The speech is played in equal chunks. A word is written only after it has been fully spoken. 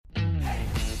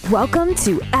Welcome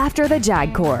to After the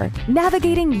JAG Corps,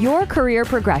 Navigating Your Career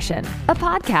Progression, a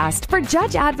podcast for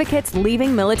judge advocates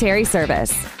leaving military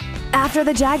service. After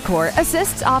the JAG Corps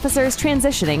assists officers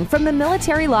transitioning from the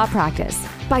military law practice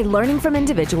by learning from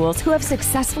individuals who have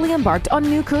successfully embarked on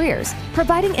new careers,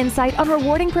 providing insight on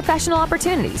rewarding professional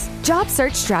opportunities, job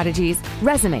search strategies,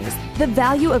 resumes, the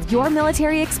value of your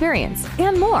military experience,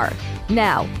 and more.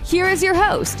 Now, here is your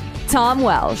host, Tom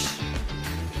Welsh.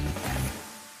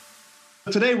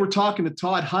 Today, we're talking to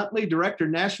Todd Huntley, Director,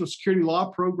 National Security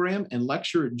Law Program and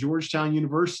lecturer at Georgetown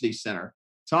University Center.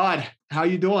 Todd, how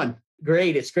you doing?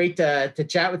 Great. It's great to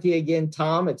chat with you again,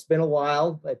 Tom. It's been a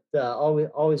while, but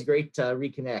always great to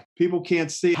reconnect. People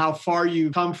can't see how far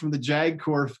you come from the JAG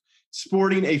Corps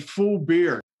sporting a full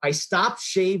beard. I stopped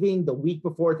shaving the week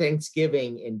before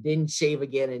Thanksgiving and didn't shave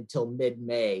again until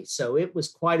mid-May. So it was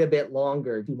quite a bit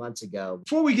longer 2 months ago.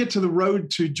 Before we get to the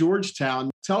road to Georgetown,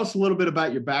 tell us a little bit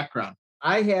about your background.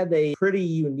 I had a pretty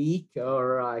unique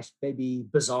or maybe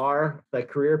bizarre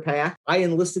career path. I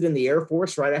enlisted in the Air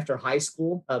Force right after high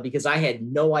school because I had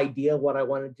no idea what I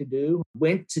wanted to do.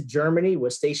 Went to Germany,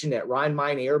 was stationed at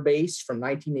Rhein-Main Air Base from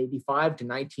 1985 to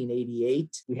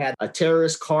 1988. We had a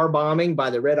terrorist car bombing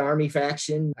by the Red Army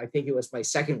faction. I think it was my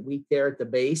second week there at the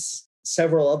base.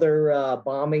 Several other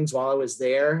bombings while I was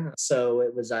there. So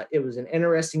it was an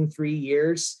interesting 3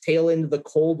 years, tail end of the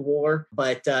Cold War,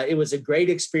 but it was a great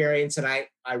experience. And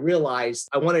I realized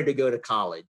I wanted to go to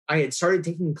college. I had started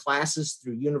taking classes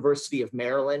through University of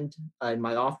Maryland in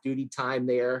my off-duty time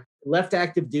there, left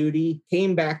active duty,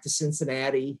 came back to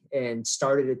Cincinnati and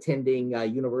started attending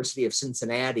University of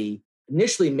Cincinnati,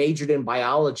 initially majored in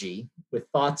biology with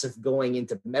thoughts of going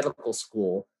into medical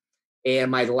school.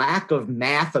 And my lack of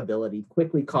math ability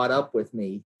quickly caught up with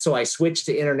me. So I switched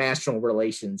to international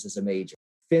relations as a major.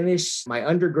 Finished my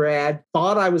undergrad,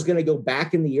 thought I was going to go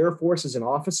back in the Air Force as an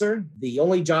officer. The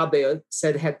only job they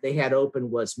said they had open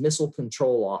was missile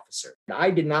control officer. I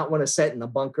did not want to sit in a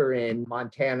bunker in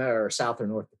Montana or South or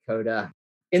North Dakota.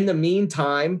 In the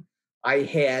meantime,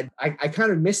 I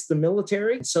kind of missed the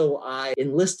military. So I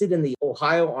enlisted in the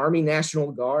Ohio Army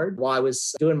National Guard while I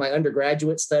was doing my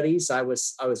undergraduate studies. I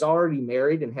was already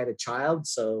married and had a child.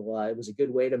 So it was a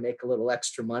good way to make a little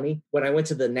extra money. When I went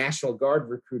to the National Guard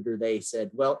recruiter, they said,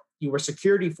 well, you were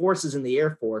security forces in the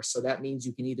Air Force. So that means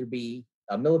you can either be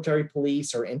a military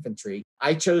police or infantry.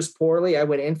 I chose poorly. I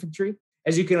went infantry.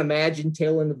 As you can imagine,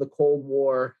 tail end of the Cold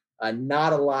War,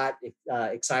 not a lot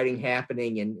exciting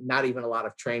happening and not even a lot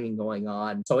of training going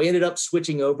on. So I ended up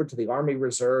switching over to the Army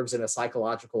Reserves in a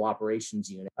psychological operations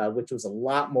unit, which was a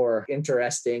lot more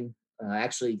interesting.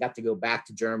 Actually got to go back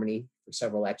to Germany for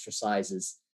several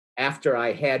exercises. After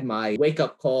I had my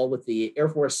wake-up call with the Air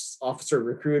Force officer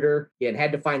recruiter and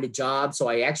had to find a job. So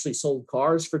I actually sold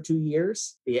cars for 2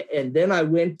 years. And then I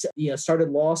went, started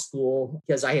law school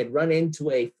because I had run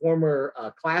into a former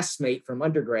classmate from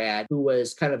undergrad who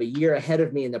was kind of a year ahead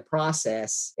of me in the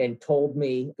process and told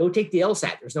me, go take the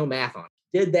LSAT. There's no math on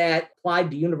it. Did that,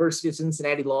 applied to University of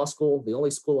Cincinnati Law School, the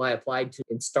only school I applied to,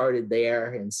 and started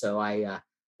there. And so I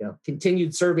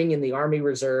continued serving in the Army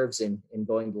Reserves and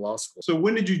going to law school. So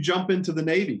when did you jump into the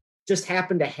Navy? Just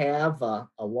happened to have a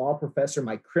law professor.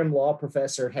 My crim law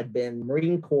professor had been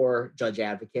Marine Corps judge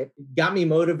advocate. Got me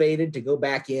motivated to go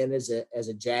back in as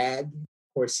a JAG.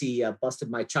 Of course, he busted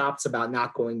my chops about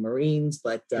not going Marines,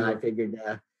 but sure. I figured,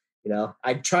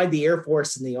 I tried the Air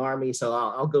Force and the Army, so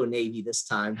I'll go Navy this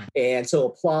time. And so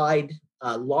applied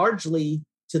largely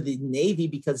to the Navy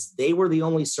because they were the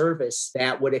only service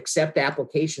that would accept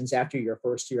applications after your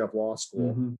first year of law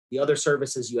school. Mm-hmm. The other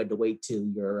services you had to wait till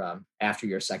your after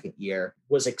your second year.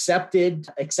 Was accepted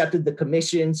the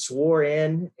commission, swore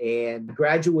in, and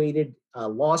graduated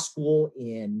law school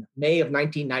in May of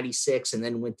 1996, and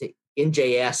then went to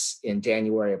NJS in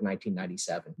January of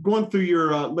 1997. Going through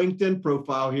your LinkedIn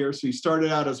profile here, so you started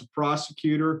out as a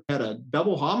prosecutor, had a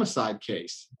double homicide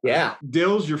case. Yeah.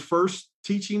 DIL's your first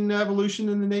teaching evolution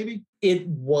in the Navy? It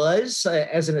was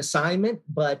as an assignment,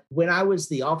 but when I was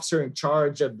the officer in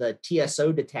charge of the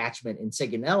TSO detachment in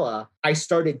Sigonella, I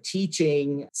started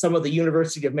teaching some of the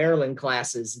University of Maryland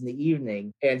classes in the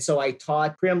evening. And so I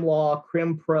taught crim law,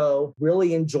 crim pro,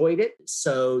 really enjoyed it.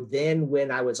 So then when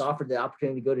I was offered the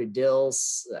opportunity to go to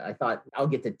DILS, I thought I'll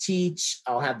get to teach.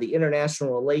 I'll have the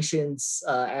international relations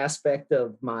aspect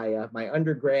of my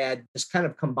undergrad, just kind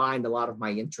of combined a lot of my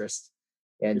interests.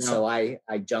 And so I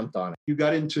jumped on it. You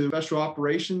got into special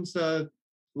operations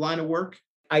line of work?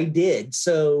 I did.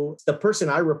 So the person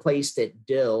I replaced at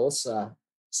DILS,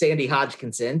 Sandy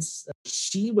Hodgkinson's.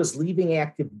 She was leaving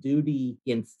active duty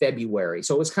in February.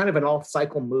 So it was kind of an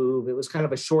off-cycle move. It was kind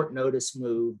of a short notice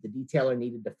move. The detailer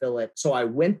needed to fill it. So I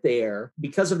went there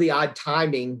because of the odd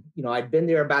timing. I'd been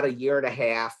there about a year and a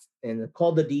half and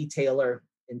called the detailer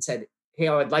and said, hey,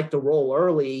 I'd like to roll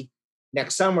early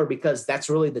next summer because that's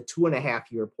really the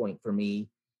 2.5-year point for me.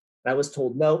 And I was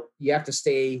told, no, you have to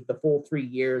stay the full 3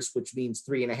 years, which means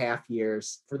 3.5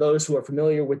 years. For those who are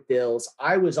familiar with Dills,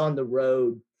 I was on the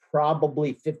road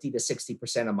probably 50 to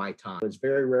 60% of my time. I was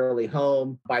very rarely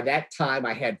home. By that time,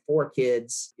 I had 4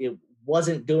 kids. It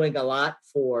wasn't doing a lot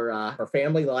for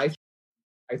family life.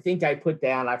 I think I put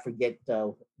down, I forget,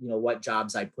 what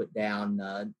jobs I put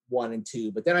down, 1 and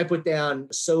 2, but then I put down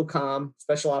SOCOM,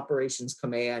 Special Operations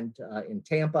Command in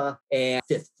Tampa, and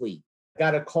 5th Fleet.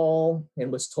 Got a call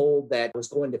and was told that I was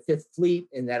going to 5th Fleet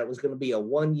and that it was going to be a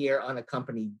 1-year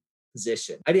unaccompanied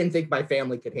position. I didn't think my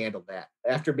family could handle that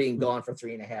after being gone for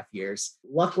 3.5 years.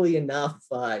 Luckily enough,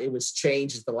 it was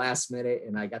changed at the last minute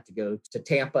and I got to go to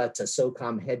Tampa to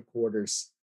SOCOM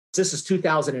headquarters. This is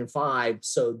 2005,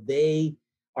 so they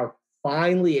are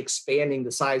finally expanding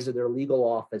the size of their legal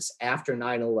office after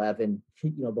 9/11.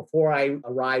 Before I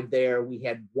arrived there, we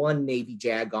had 1 Navy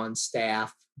JAG on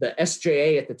staff. The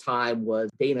SJA at the time was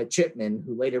Dana Chipman,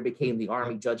 who later became the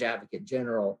Army Judge Advocate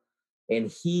General.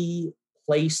 And he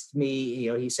placed me,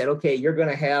 he said, okay, you're going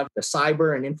to have the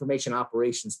cyber and information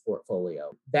operations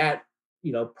portfolio. That,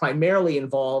 primarily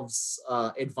involves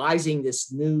advising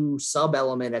this new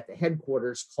sub-element at the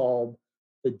headquarters called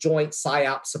the Joint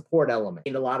PSYOP Support Element.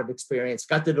 Gained a lot of experience,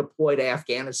 got to deploy to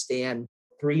Afghanistan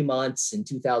 3 months in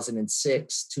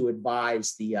 2006 to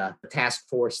advise the task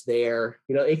force there.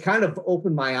 It kind of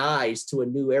opened my eyes to a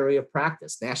new area of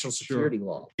practice, national security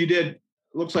law. You did,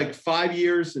 looks like 5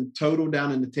 years in total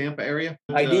down in the Tampa area.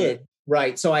 I did.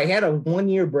 Right. So I had a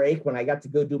 1-year break when I got to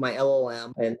go do my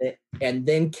LLM and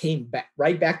then came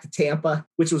right back to Tampa,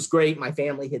 which was great. My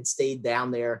family had stayed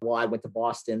down there while I went to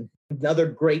Boston. Another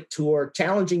great tour,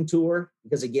 challenging tour,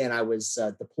 because again, I was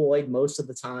deployed most of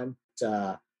the time.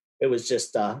 It was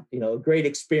just, a great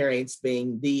experience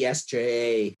being the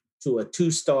SJA to a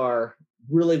 2-star,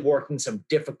 really working some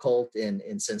difficult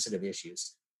and sensitive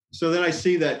issues. So then I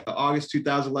see that August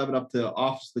 2011 up to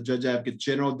Office of the Judge Advocate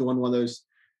General, doing one of those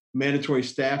mandatory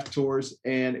staff tours.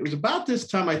 And it was about this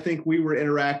time, I think we were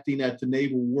interacting at the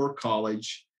Naval War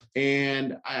College.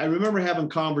 And I remember having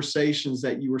conversations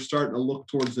that you were starting to look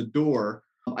towards the door.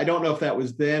 I don't know if that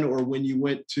was then or when you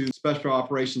went to Special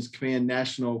Operations Command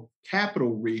National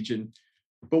Capital Region,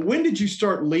 but when did you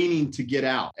start leaning to get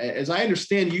out? As I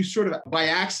understand, you sort of by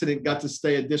accident got to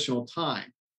stay additional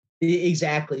time.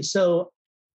 Exactly. So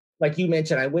like you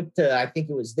mentioned, I went to, I think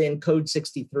it was then Code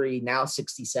 63, now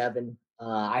 67.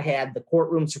 I had the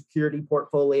courtroom security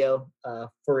portfolio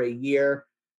for a year.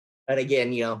 And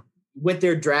again, went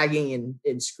there dragging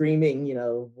and screaming,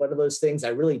 one of those things I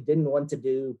really didn't want to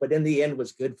do, but in the end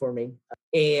was good for me.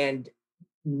 And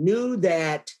knew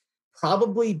that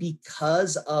probably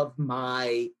because of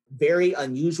my very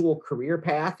unusual career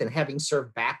path and having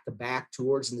served back-to-back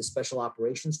tours in the special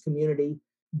operations community,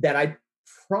 that I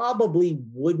probably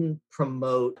wouldn't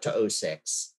promote to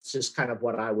 06. It's just kind of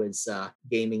what I was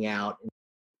gaming out.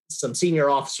 Some senior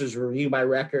officers reviewed my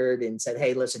record and said,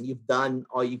 hey, listen, you've done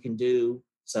all you can do.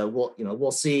 So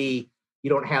we'll see. You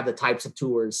don't have the types of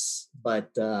tours,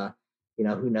 but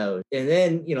who knows? And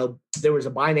then, there was a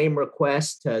by name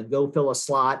request to go fill a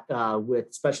slot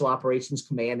with Special Operations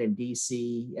Command in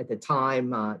DC at the time.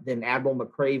 Then Admiral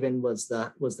McCraven was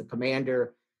the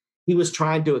commander. He was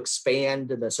trying to expand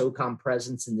the SOCOM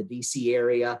presence in the DC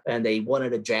area, and they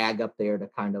wanted a JAG up there to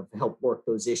kind of help work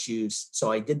those issues.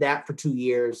 So I did that for 2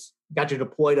 years, got to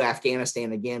deploy to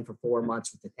Afghanistan again for 4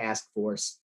 months with the task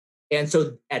force. And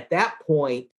so at that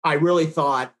point, I really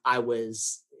thought I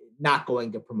was not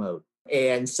going to promote.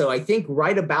 And so I think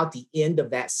right about the end of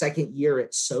that second year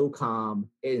at SOCOM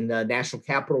in the National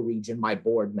Capital Region, my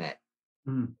board met.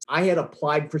 I had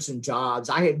applied for some jobs.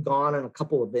 I had gone on a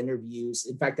couple of interviews.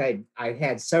 In fact, I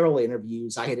had several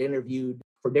interviews. I had interviewed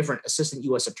for different assistant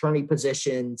U.S. attorney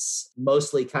positions,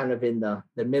 mostly kind of in the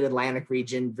mid-Atlantic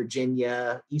region,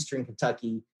 Virginia, Eastern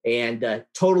Kentucky, and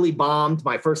totally bombed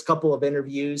my first couple of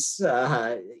interviews.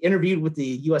 Interviewed with the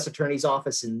U.S. Attorney's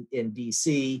Office in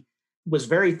D.C., was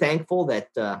very thankful that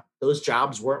those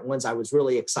jobs weren't ones I was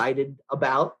really excited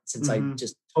about since I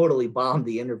just totally bombed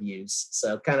the interviews.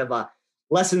 So kind of a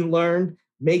lesson learned,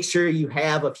 make sure you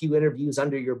have a few interviews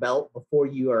under your belt before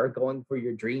you are going for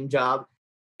your dream job.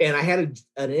 And I had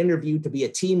an interview to be a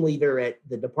team leader at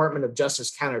the Department of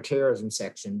Justice Counterterrorism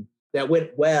section. That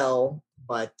went well,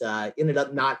 but ended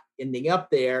up not ending up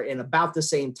there. And about the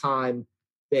same time,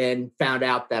 then found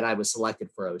out that I was selected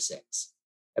for '06.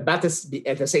 About this,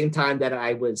 at the same time that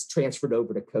I was transferred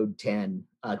over to Code 10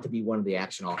 to be one of the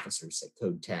action officers at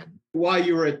Code 10. While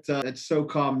you were at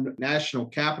SOCOM national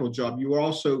capital job,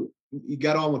 you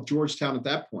got on with Georgetown at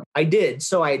that point. I did.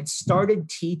 So I had started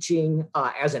teaching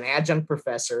as an adjunct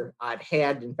professor. I'd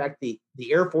had, in fact, the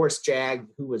Air Force JAG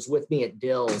who was with me at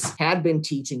Dills had been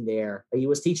teaching there. He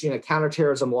was teaching a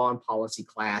counterterrorism law and policy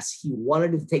class. He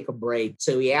wanted to take a break.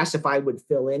 So he asked if I would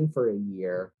fill in for a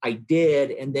year. I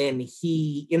did. And then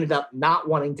he ended up not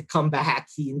wanting to come back.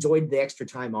 He enjoyed the extra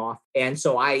time off. And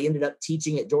so I ended up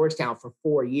teaching at Georgetown for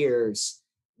 4 years,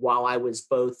 while I was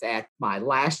both at my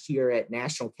last year at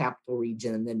National Capital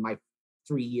Region and then my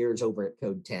 3 years over at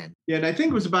Code 10. Yeah, and I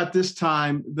think it was about this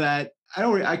time that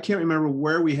I can't remember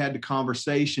where we had the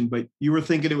conversation, but you were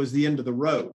thinking it was the end of the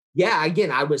road. Yeah, again,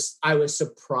 I was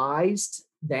surprised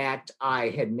that I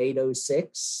had made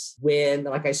 '06 when,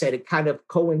 like I said, it kind of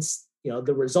coincided.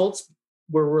 The results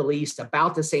were released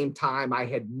about the same time I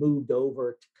had moved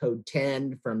over to Code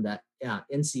 10 from the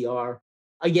NCR.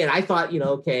 Again, I thought,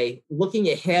 okay, looking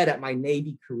ahead at my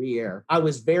Navy career, I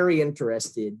was very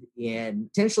interested in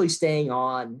potentially staying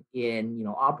on in,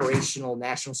 operational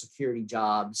national security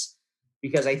jobs,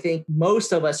 because I think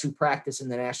most of us who practice in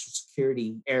the national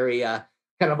security area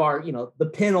kind of are,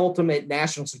 the penultimate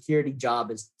national security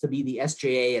job is to be the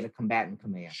SJA at a combatant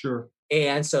command. Sure.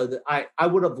 And so I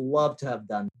would have loved to have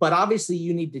done, but obviously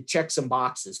you need to check some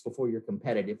boxes before you're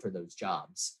competitive for those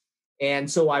jobs.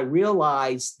 And so I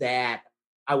realized that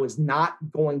I was not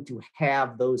going to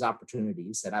have those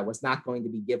opportunities, that I was not going to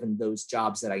be given those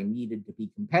jobs that I needed to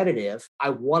be competitive. I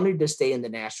wanted to stay in the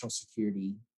national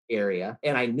security area,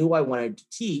 and I knew I wanted to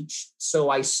teach. So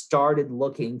I started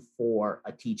looking for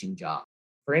a teaching job.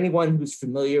 For anyone who's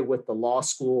familiar with the law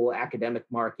school academic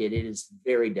market, it is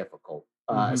very difficult,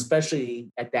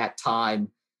 especially at that time.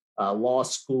 Law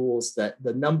schools,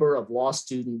 the number of law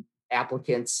student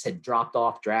applicants had dropped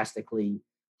off drastically.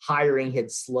 Hiring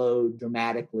had slowed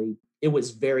dramatically. It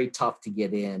was very tough to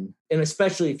get in. And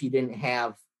especially if you didn't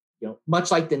have,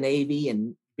 much like the Navy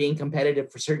and being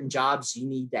competitive for certain jobs, you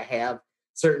need to have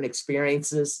certain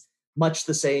experiences, much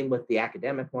the same with the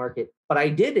academic market. But I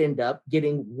did end up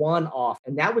getting one off,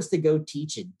 and that was to go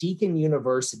teach at Deakin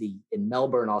University in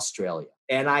Melbourne, Australia.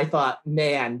 And I thought,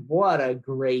 man, what a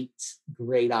great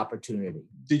opportunity.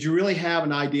 Did you really have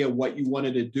an idea what you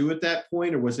wanted to do at that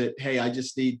point? Or was it, hey, I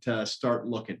just need to start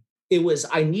looking? It was,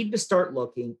 I need to start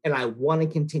looking, and I want to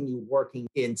continue working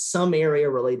in some area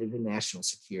related to national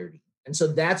security. And so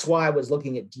that's why I was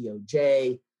looking at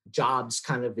DOJ, jobs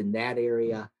kind of in that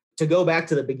area. To go back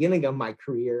to the beginning of my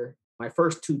career, my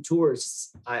first 2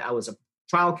 tours, I was a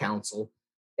trial counsel,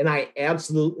 and I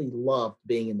absolutely loved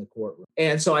being in the courtroom.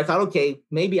 And so I thought, okay,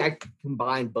 maybe I could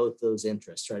combine both those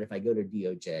interests, right, if I go to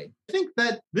DOJ. I think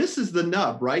that this is the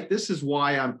nub, right? This is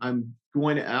why I'm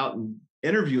going out and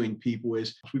interviewing people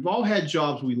is we've all had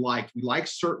jobs we liked. We like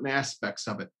certain aspects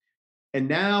of it. And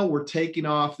now we're taking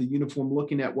off the uniform,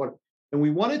 looking at and we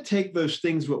want to take those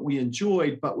things what we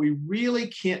enjoyed, but we really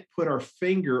can't put our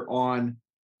finger on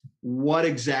what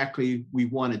exactly we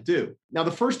want to do. Now,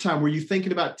 the first time, were you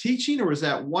thinking about teaching, or was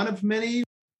that one of many?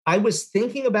 I was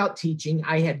thinking about teaching.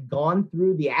 I had gone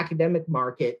through the academic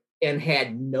market and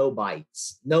had no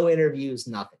bites, no interviews,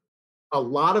 nothing. A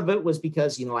lot of it was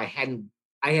because, I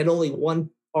had only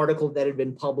one article that had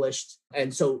been published.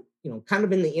 And so, kind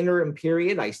of in the interim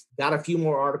period, I got a few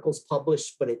more articles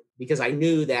published, but because I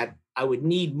knew that I would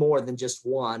need more than just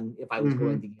one if I was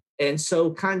going to. And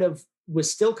so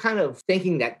was still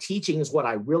thinking that teaching is what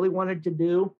I really wanted to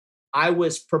do. I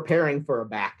was preparing for a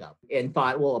backup and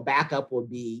thought, well, a backup would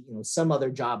be, some other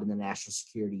job in the national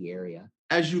security area.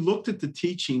 As you looked at the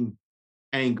teaching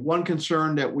angle, one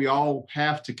concern that we all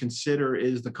have to consider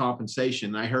is the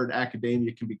compensation. I heard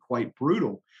academia can be quite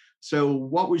brutal. So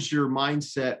what was your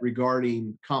mindset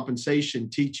regarding compensation,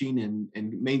 teaching,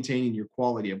 and maintaining your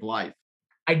quality of life?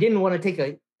 I didn't want to take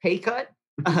a pay cut.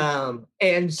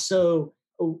 And so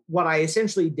what I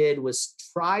essentially did was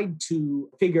tried to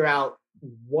figure out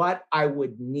what I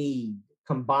would need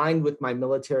combined with my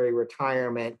military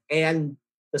retirement and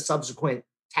the subsequent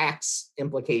tax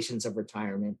implications of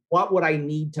retirement. What would I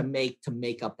need to make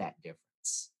up that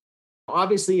difference?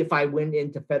 Obviously, if I went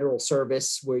into federal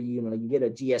service where you get a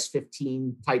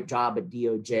GS-15 type job at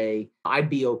DOJ, I'd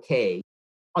be okay.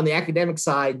 On the academic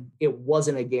side, it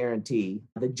wasn't a guarantee.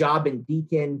 The job in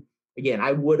Deakin, again,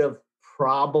 I would have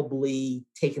probably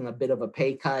taken a bit of a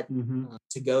pay cut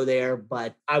to go there,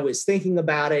 but I was thinking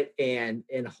about it and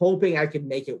hoping I could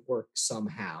make it work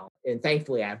somehow. And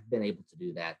thankfully, I've been able to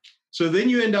do that. So then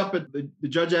you end up at the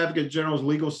Judge Advocate General's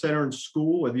Legal Center and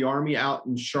School of the Army out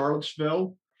in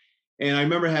Charlottesville. And I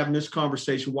remember having this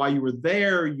conversation while you were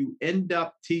there. You end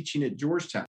up teaching at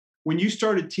Georgetown. When you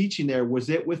started teaching there,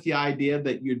 was it with the idea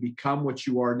that you'd become what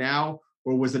you are now,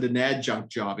 or was it an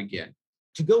adjunct job again?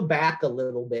 To go back a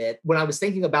little bit, when I was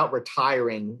thinking about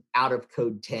retiring out of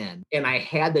Code 10 and I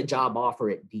had the job offer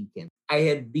at Deakin, I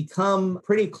had become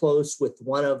pretty close with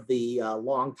one of the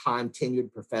longtime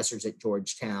tenured professors at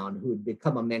Georgetown who had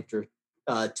become a mentor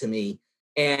to me.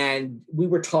 And we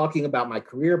were talking about my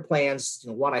career plans,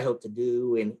 what I hope to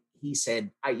do. And he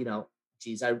said,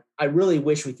 I really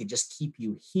wish we could just keep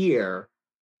you here.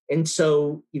 And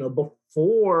so,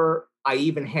 before I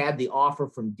even had the offer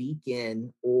from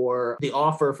Deakin or the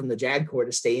offer from the JAG Corps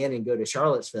to stay in and go to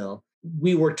Charlottesville,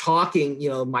 we were talking,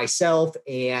 myself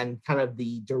and kind of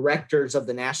the directors of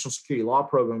the National Security Law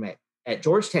Program at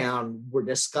Georgetown were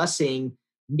discussing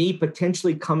me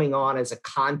potentially coming on as a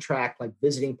contract, like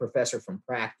visiting professor from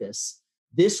practice.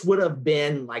 This would have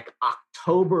been like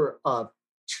October of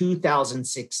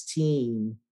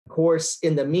 2016. Of course,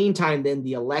 in the meantime, then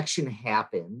the election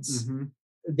happens.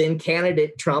 Then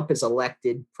candidate Trump is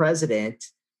elected president,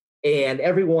 and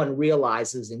everyone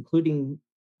realizes, including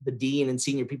the dean and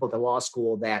senior people at the law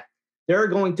school, that there are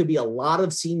going to be a lot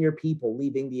of senior people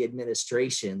leaving the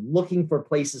administration looking for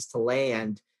places to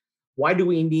land. Why do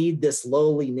we need this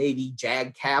lowly Navy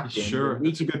JAG captain? Sure,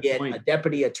 we can get a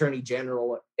deputy attorney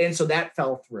general. And so that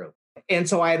fell through. And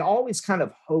so I had always kind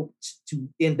of hoped to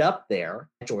end up there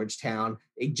at Georgetown.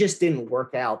 It just didn't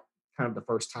work out kind of the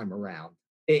first time around.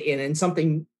 And in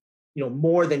something,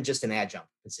 more than just an adjunct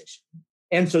position.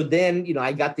 And so then,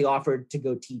 I got the offer to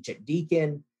go teach at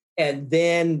Deakin, and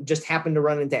then just happened to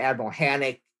run into Admiral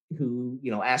Hannock, who,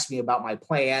 asked me about my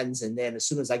plans. And then as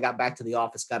soon as I got back to the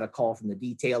office, got a call from the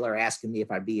detailer asking me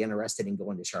if I'd be interested in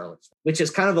going to Charlottesville, which is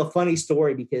kind of a funny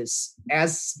story because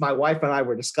as my wife and I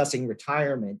were discussing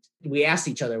retirement, we asked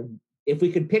each other, if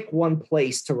we could pick one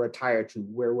place to retire to,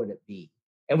 where would it be?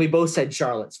 And we both said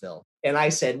Charlottesville. And I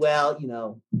said, well,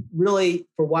 really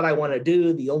for what I want to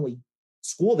do, the only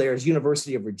school there is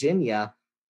University of Virginia.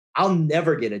 I'll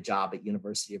never get a job at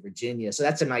University of Virginia. So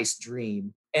that's a nice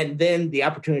dream. And then the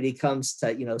opportunity comes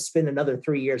to, spend another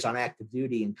 3 years on active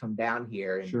duty and come down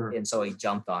here. And, and so he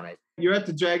jumped on it. You're at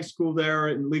the JAG school there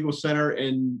in Legal Center,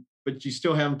 but you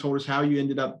still haven't told us how you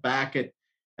ended up back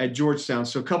at Georgetown.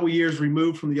 So a couple of years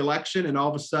removed from the election, and all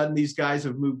of a sudden these guys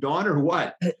have moved on, or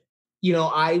what?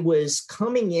 I was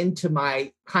coming into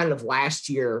my kind of last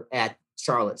year at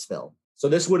Charlottesville. So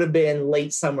this would have been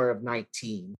late summer of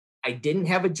 19. I didn't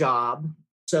have a job.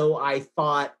 So I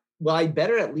thought, well, I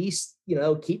better at least,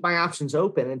 keep my options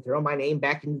open and throw my name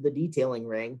back into the detailing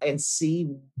ring and see,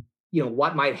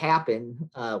 what might happen,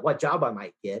 what job I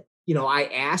might get.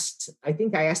 I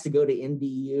think I asked to go to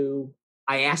NDU.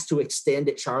 I asked to extend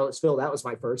at Charlottesville. That was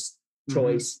my first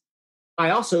choice. I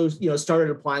also,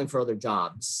 started applying for other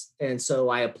jobs. And so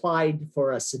I applied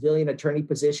for a civilian attorney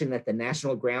position at the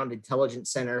National Ground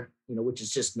Intelligence Center, which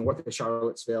is just north of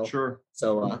Charlottesville. Sure.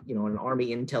 So, an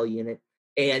Army intel unit.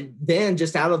 And then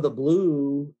just out of the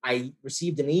blue, I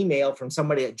received an email from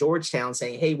somebody at Georgetown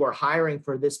saying, hey, we're hiring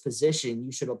for this position.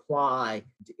 You should apply.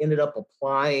 Ended up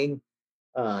applying,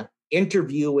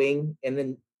 interviewing. And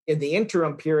then in the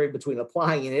interim period between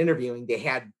applying and interviewing, they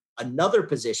had another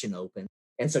position open.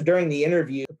 And so during the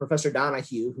interview, Professor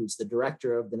Donahue, who's the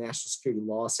director of the National Security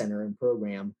Law Center and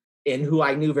Program, and who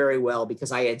I knew very well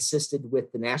because I had assisted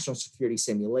with the national security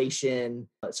simulation.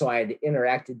 So I had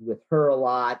interacted with her a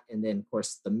lot. And then, of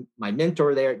course, my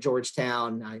mentor there at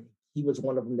Georgetown, he was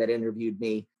one of them that interviewed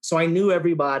me. So I knew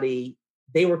everybody.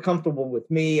 They were comfortable with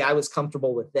me. I was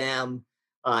comfortable with them,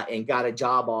 and got a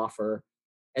job offer.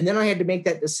 And then I had to make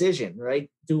that decision,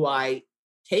 right? Do I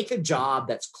take a job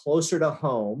that's closer to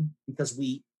home, because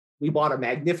we bought a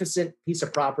magnificent piece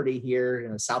of property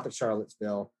here south of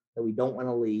Charlottesville that we don't want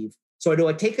to leave. So do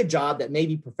I take a job that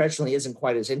maybe professionally isn't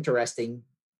quite as interesting,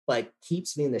 but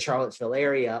keeps me in the Charlottesville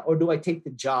area? Or do I take the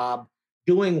job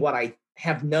doing what I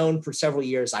have known for several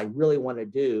years I really want to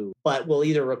do, but will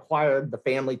either require the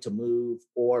family to move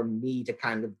or me to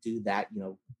kind of do that,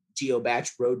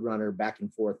 GeoBatch Roadrunner back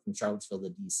and forth from Charlottesville to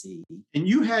DC.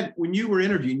 And when you were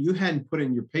interviewing, you hadn't put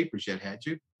in your papers yet, had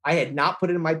you? I had not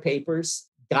put in my papers,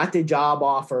 got the job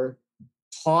offer,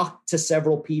 talked to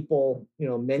several people,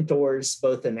 mentors,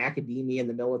 both in academia and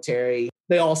the military.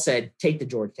 They all said, take the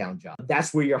Georgetown job.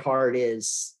 That's where your heart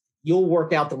is. You'll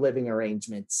work out the living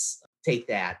arrangements. Take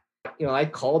that. I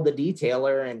called the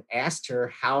detailer and asked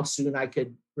her how soon I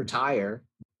could retire.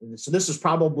 So this was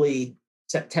probably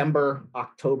September,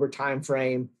 October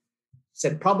timeframe.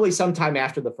 Said probably sometime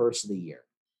after the first of the year,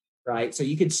 right? So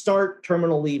you could start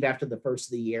terminal leave after the first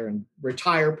of the year and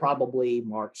retire probably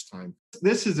March time.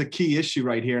 This is a key issue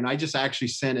right here. And I just actually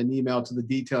sent an email to the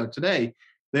detailer today.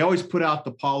 They always put out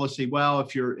the policy, well,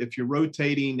 if you're if you're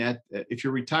retiring at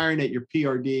your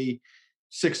PRD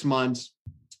 6 months,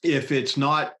 if it's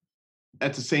not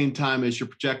at the same time as your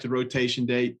projected rotation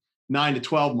date, 9 to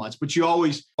 12 months. But you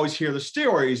always hear the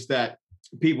stories that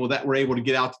people that were able to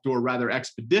get out the door rather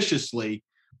expeditiously.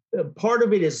 Part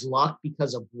of it is luck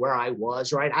because of where I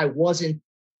was, right? I wasn't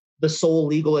the sole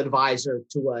legal advisor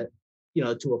to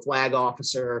a flag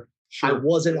officer. Sure. I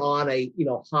wasn't on a,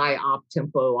 high op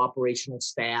tempo operational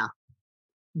staff.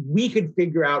 We could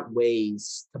figure out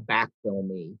ways to backfill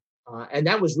me. And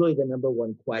that was really the number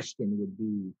one question would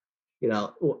be,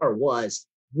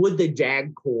 would the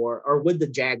JAG Corps or would the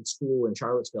JAG school in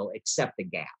Charlottesville accept a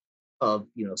gap of,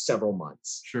 several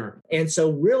months? Sure. And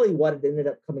so really what it ended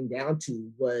up coming down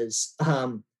to was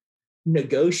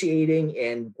negotiating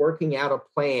and working out a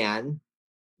plan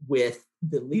with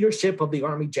the leadership of the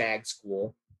Army JAG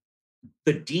school,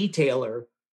 the detailer,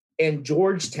 and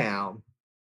Georgetown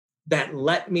that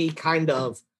let me kind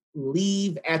of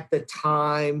leave at the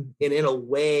time and in a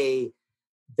way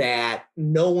that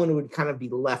no one would kind of be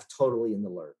left totally in the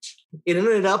lurch. It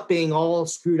ended up being all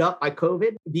screwed up by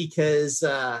COVID because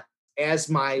as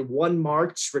my 1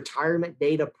 March retirement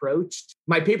date approached,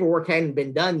 my paperwork hadn't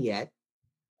been done yet.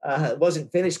 It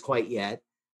wasn't finished quite yet.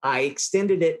 I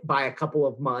extended it by a couple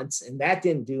of months, and that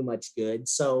didn't do much good.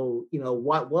 So,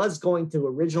 what was going to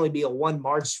originally be a 1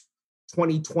 March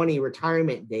 2020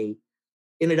 retirement date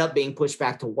ended up being pushed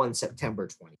back to 1 September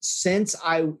 20. Since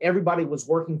everybody was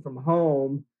working from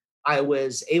home, I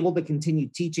was able to continue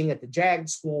teaching at the JAG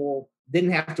school,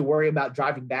 didn't have to worry about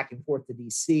driving back and forth to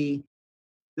DC.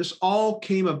 This all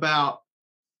came about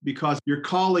because your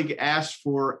colleague asked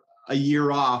for a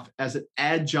year off as an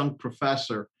adjunct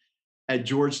professor at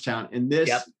Georgetown. And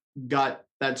this got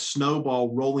that snowball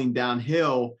rolling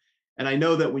downhill. And I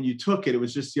know that when you took it, it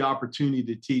was just the opportunity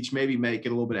to teach, maybe make it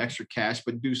a little bit extra cash,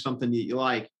 but do something that you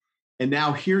like. And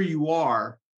now here you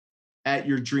are at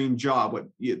your dream job,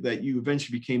 that you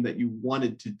eventually became that you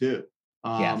wanted to do.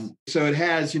 Yes. So it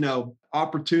has,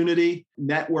 opportunity,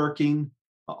 networking,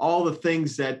 all the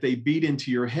things that they beat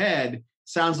into your head.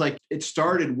 Sounds like it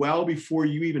started well before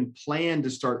you even planned to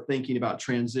start thinking about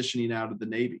transitioning out of the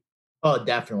Navy. Oh,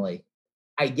 definitely.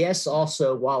 I guess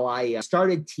also while I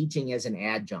started teaching as an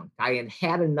adjunct, I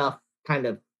had enough kind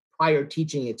of prior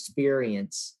teaching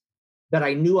experience that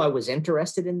I knew I was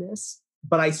interested in this,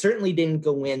 but I certainly didn't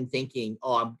go in thinking,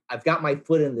 I've got my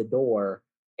foot in the door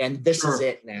and this is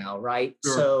it now, right?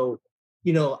 Sure. So,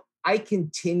 I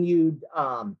continued,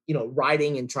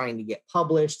 writing and trying to get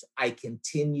published. I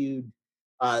continued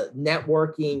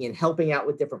networking and helping out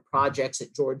with different projects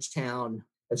at Georgetown,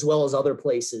 as well as other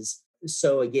places.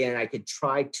 So again, I could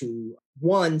try to,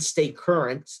 1, stay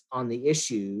current on the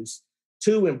issues,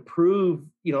 2, improve,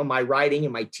 my writing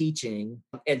and my teaching,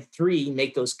 and 3,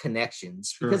 make those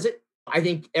connections. Sure. Because I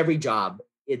think every job,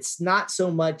 it's not so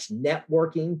much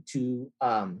networking to,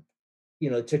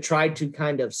 to try to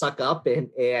kind of suck up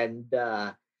and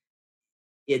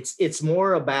it's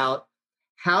more about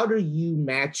how do you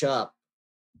match up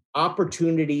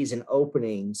opportunities and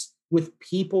openings with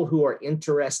people who are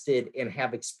interested and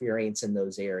have experience in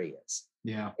those areas.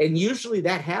 Yeah. And usually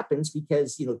that happens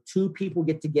because, 2 people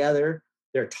get together,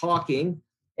 they're talking,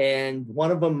 and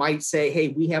one of them might say, hey,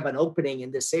 we have an opening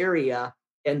in this area.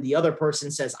 And the other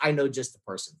person says, I know just the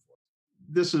person for it.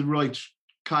 This is really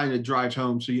kind of drives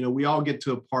home. So, we all get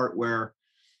to a part where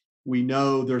we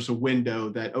know there's a window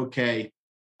that, okay,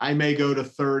 I may go to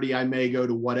 30, I may go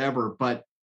to whatever, but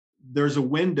there's a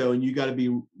window and you got to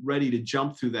be ready to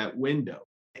jump through that window.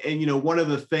 And, one of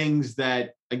the things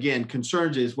that, again,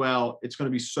 concerns is, well, it's going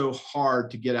to be so hard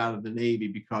to get out of the Navy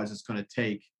because it's going to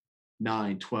take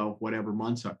 9, 12, whatever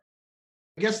months are.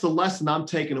 I guess the lesson I'm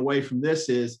taking away from this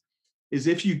is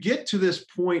if you get to this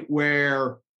point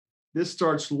where this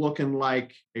starts looking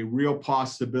like a real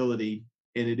possibility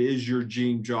and it is your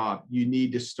dream job, you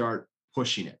need to start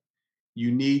pushing it.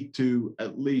 You need to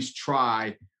at least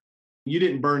try. You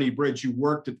didn't burn any bridge. You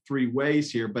worked it 3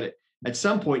 ways here, but at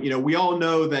some point, we all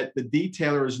know that the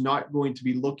detailer is not going to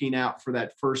be looking out for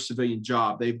that first civilian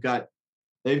job. They've got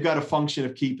a function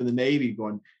of keeping the Navy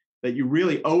going, that you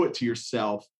really owe it to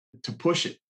yourself to push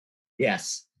it.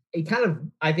 Yes.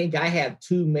 I think I have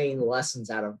 2 main lessons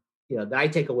out of, that I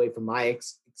take away from my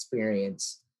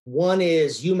experience. One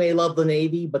is you may love the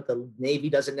Navy, but the Navy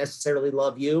doesn't necessarily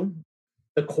love you.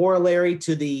 The corollary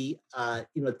to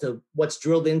to what's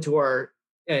drilled into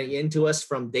us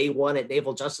from day one at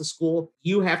Naval Justice School,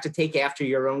 you have to take after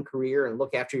your own career and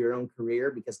look after your own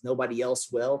career because nobody else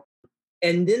will.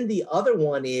 And then the other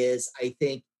one is, I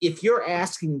think, if you're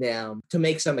asking them to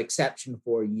make some exception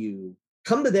for you,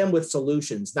 come to them with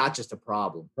solutions, not just a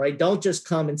problem, right? Don't just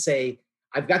come and say,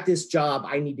 I've got this job,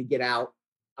 I need to get out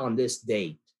on this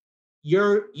date.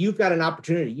 You've got an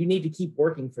opportunity. You need to keep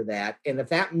working for that. And if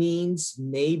that means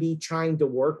maybe trying to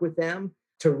work with them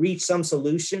to reach some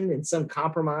solution and some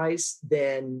compromise,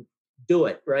 then do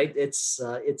it, right? It's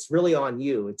really on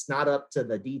you. It's not up to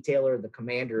the detailer, the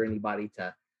commander, or anybody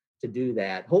to do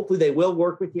that. Hopefully they will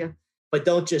work with you, but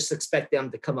don't just expect them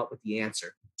to come up with the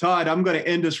answer. Todd, I'm going to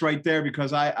end this right there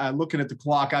because I'm looking at the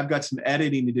clock. I've got some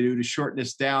editing to do to shorten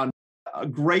this down. A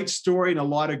great story and a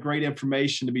lot of great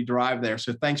information to be derived there.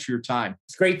 So thanks for your time.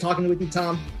 It's great talking with you,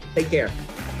 Tom. Take care.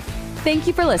 Thank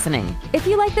you for listening. If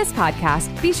you like this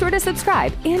podcast, be sure to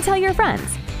subscribe and tell your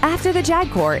friends. After the JAG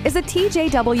Corps is a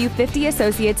TJW 50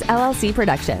 Associates LLC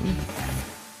production.